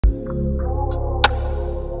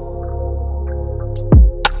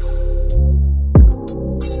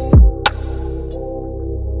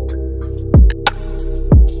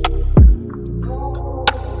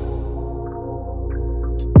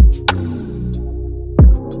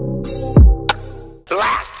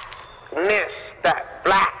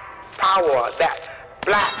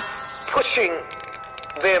black, pushing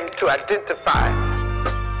them to identify.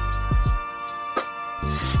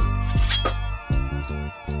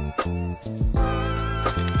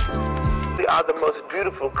 We are the most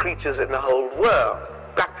beautiful creatures in the whole world,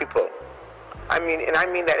 black people. I mean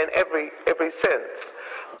that in every sense.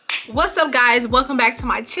 What's up, guys? Welcome back to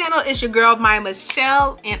my channel. It's your girl, my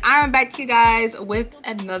Michelle, and I'm back to you guys with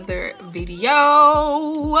another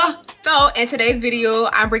video. So in today's video,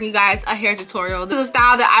 I'm bringing you guys a hair tutorial. This is a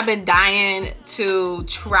style that I've been dying to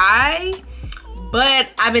try,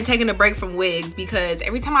 but I've been taking a break from wigs because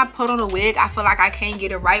every time I put on a wig, I feel like I can't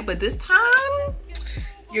get it right. But this time,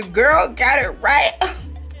 your girl got it right.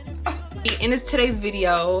 In today's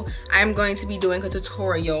video, I'm going to be doing a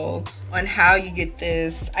tutorial on how you get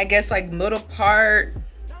this, I guess, like middle part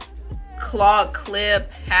claw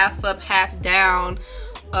clip, half up, half down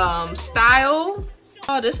style.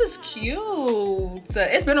 Oh, this is cute.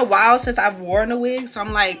 It's been a while since I've worn a wig, so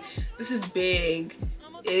I'm like, this is big.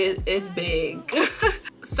 It's big.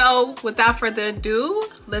 So without further ado,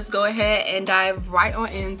 let's go ahead and dive right on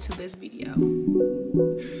into this video.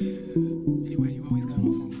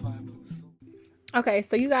 Okay,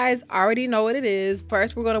 so you guys already know what it is.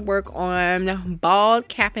 First, we're gonna work on bald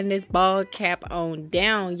capping this bald cap on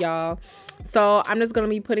down, y'all. So I'm just gonna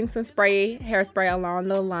be putting some hairspray along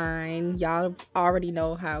the line. Y'all already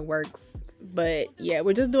know how it works, but yeah,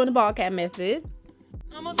 we're just doing the bald cap method.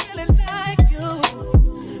 Almost feeling like you.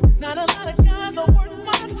 It's not a lot of guys that work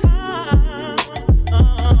my time.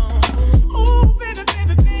 Oh, baby,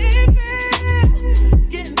 baby, baby, it's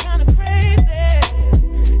getting kind of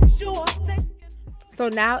crazy. Sure. So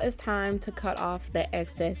now it's time to cut off the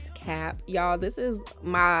excess cap. Y'all, this is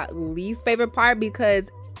my least favorite part because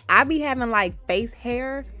I be having like face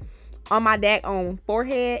hair on my daggone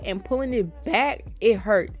forehead, and pulling it back, it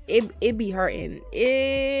hurt. It be hurting.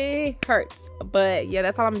 It hurts. But yeah,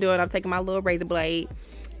 that's all I'm doing. I'm taking my little razor blade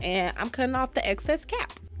and I'm cutting off the excess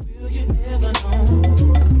cap. Will you ever know?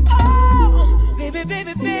 Oh, baby,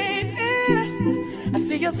 baby, baby, I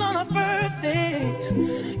see us on our first date.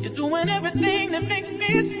 You're doing everything that makes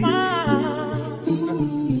me smile.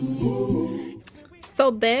 So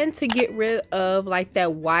then, to get rid of like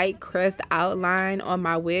that white crust outline on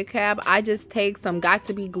my wig cap, I just take some Got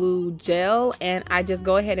To Be Glue gel and I just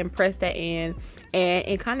go ahead and press that in, and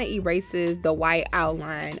it kind of erases the white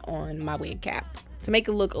outline on my wig cap to make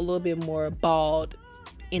it look a little bit more bald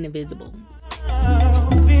and invisible.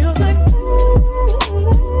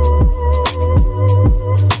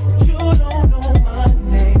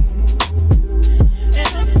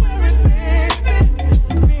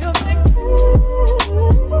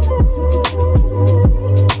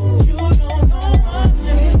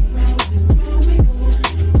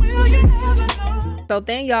 So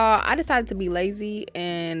then, y'all, I decided to be lazy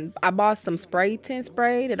and I bought some tint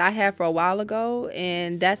spray that I had for a while ago,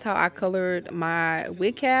 and that's how I colored my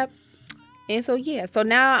wig cap. And so yeah, so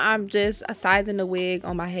now I'm just sizing the wig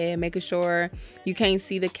on my head, making sure you can't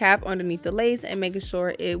see the cap underneath the lace, and making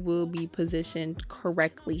sure it will be positioned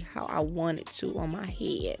correctly how I want it to on my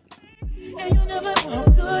head. And you'll never know how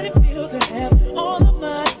good it feels to have all of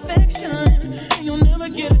my affection, and you'll never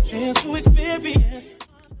get a chance to experience.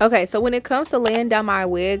 Okay, so when it comes to laying down my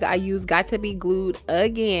wig, I use Got To Be Glued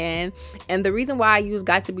again. And the reason why I use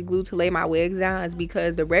Got To Be Glued to lay my wigs down is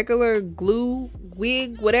because the regular glue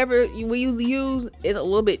wig, whatever we usually use, is a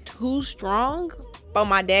little bit too strong on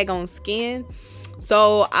my daggone skin.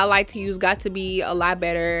 So I like to use Got To Be a lot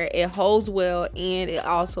better. It holds well, and it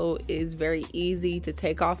also is very easy to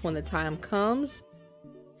take off when the time comes.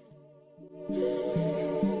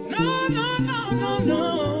 No, no, no, no,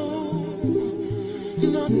 no.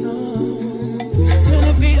 No, no. When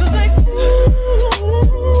it feels like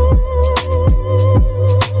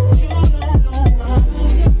you don't know my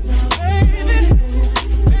baby,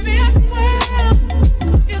 baby, I swear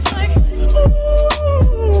it's like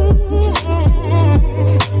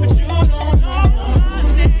but you don't know my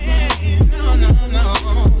name. No, no, no.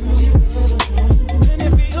 When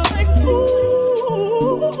it feels like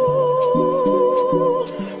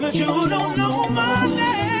but you don't know my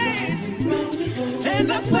name.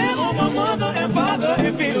 And I swear on my mother and father,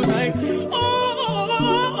 it feels like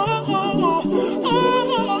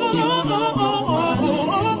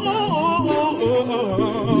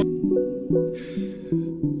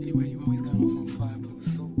Anyway, you always got on some fly blue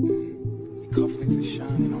suit. Your cufflinks are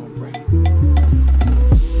shining all bright.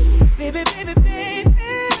 Baby, baby, baby,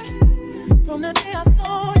 from the day I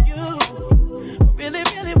saw you, I really,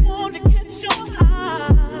 really wanted to catch your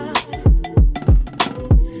eye.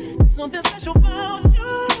 There's something special about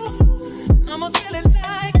you, and I'm almost feeling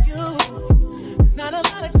like you. It's not a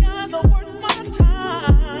lot of guys that worth my time.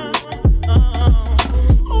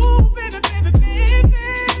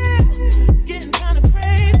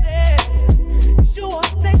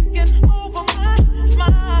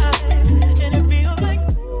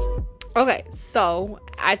 Okay, so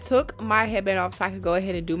I took my headband off so I could go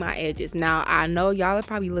ahead and do my edges. Now, I know y'all are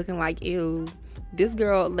probably looking like, ew, this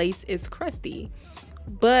girl lace is crusty.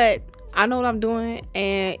 But I know what I'm doing,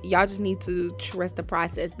 and y'all just need to trust the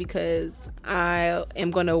process because I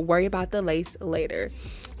am going to worry about the lace later.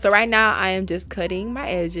 So right now, I am just cutting my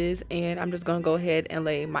edges, and I'm just going to go ahead and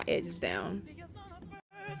lay my edges down.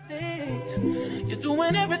 You're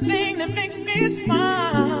doing everything that makes me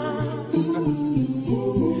smile.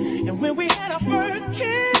 And when we had our first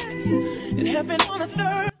kiss, it happened on the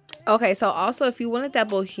third. Okay, so also if you wanted that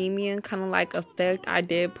bohemian kind of like effect, I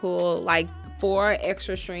did pull like 4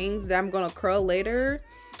 extra strings that I'm gonna curl later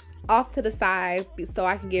off to the side so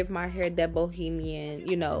I can give my hair that bohemian,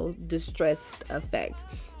 you know, distressed effect.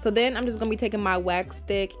 So then I'm just gonna be taking my wax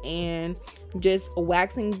stick and just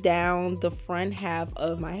waxing down the front half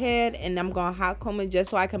of my head, and I'm gonna hot comb it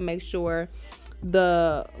just so I can make sure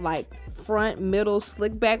the like front middle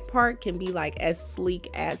slick back part can be like as sleek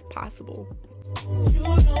as possible. You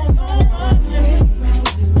don't know my name.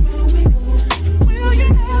 Will you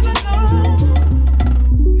ever know?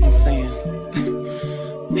 I'm saying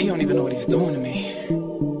he don't even know what he's doing to me.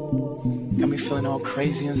 Got me feeling all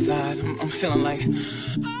crazy inside. I'm feeling like.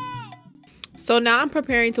 So now I'm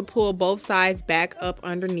preparing to pull both sides back up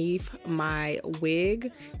underneath my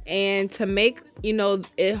wig, and to make, you know,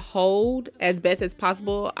 it hold as best as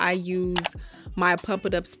possible, I use my Pump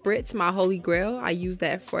It Up Spritz, my holy grail. I use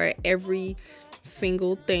that for every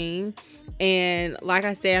single thing, and like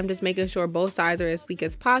I said, I'm just making sure both sides are as sleek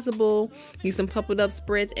as possible. Use some Pump It Up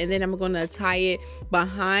Spritz, and then I'm going to tie it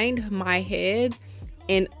behind my head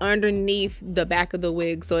and underneath the back of the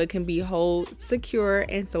wig so it can be hold secure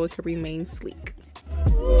and so it can remain sleek.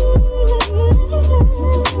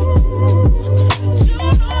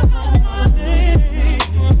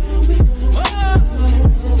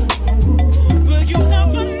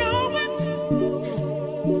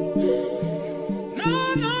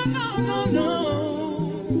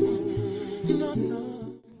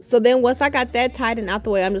 So then once I got that tied and out the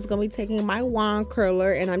way, I'm just going to be taking my wand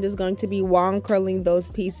curler and I'm just going to be wand curling those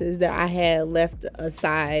pieces that I had left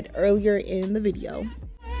aside earlier in the video.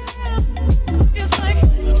 It's like,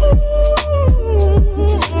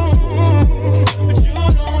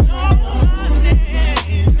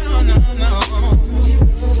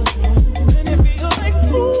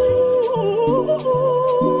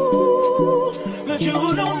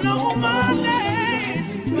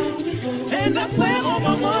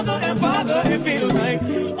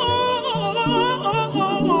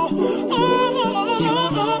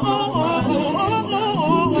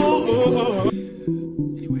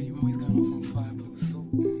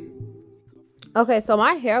 okay, so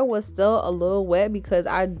my hair was still a little wet because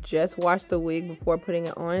I just washed the wig before putting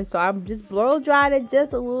it on. So I'm just blow dried it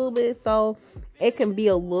just a little bit so it can be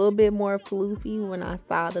a little bit more floofy when I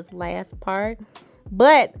style this last part.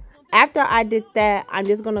 But after I did that, I'm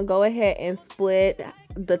just going to go ahead and split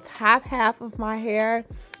the top half of my hair.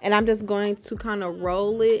 And I'm just going to kind of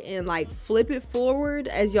roll it and like flip it forward,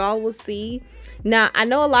 as y'all will see. Now, I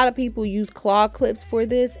know a lot of people use claw clips for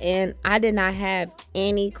this, and I did not have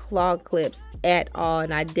any claw clips at all,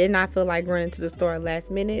 and I did not feel like running to the store last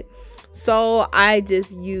minute, so I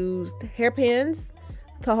just used hairpins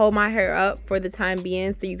to hold my hair up for the time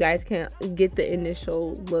being so you guys can get the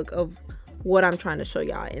initial look of what I'm trying to show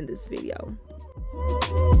y'all in this video.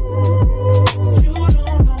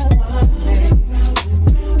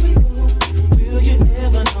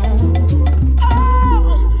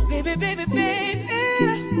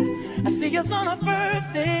 I see us on our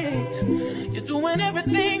first date. You're doing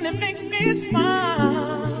everything that makes me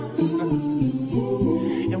smile.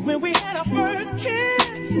 And when we had our first kiss,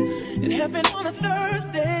 it happened on a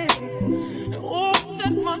Thursday. And oh, it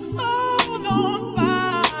set my soul on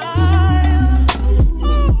fire.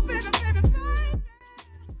 Oh, baby, baby, baby.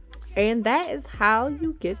 And that is how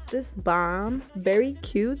you get this bomb, very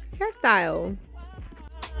cute hairstyle.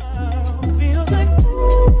 Feels like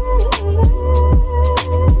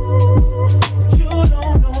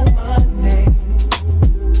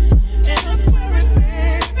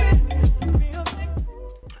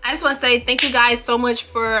I just want to say thank you guys so much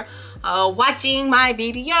for watching my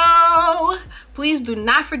video. Please do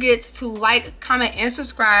not forget to like, comment, and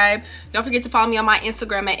subscribe. Don't forget to follow me on my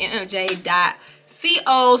Instagram at mmj.coyt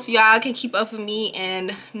so y'all can keep up with me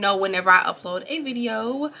and know whenever I upload a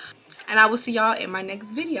video. And I will see y'all in my next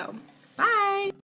video. Bye.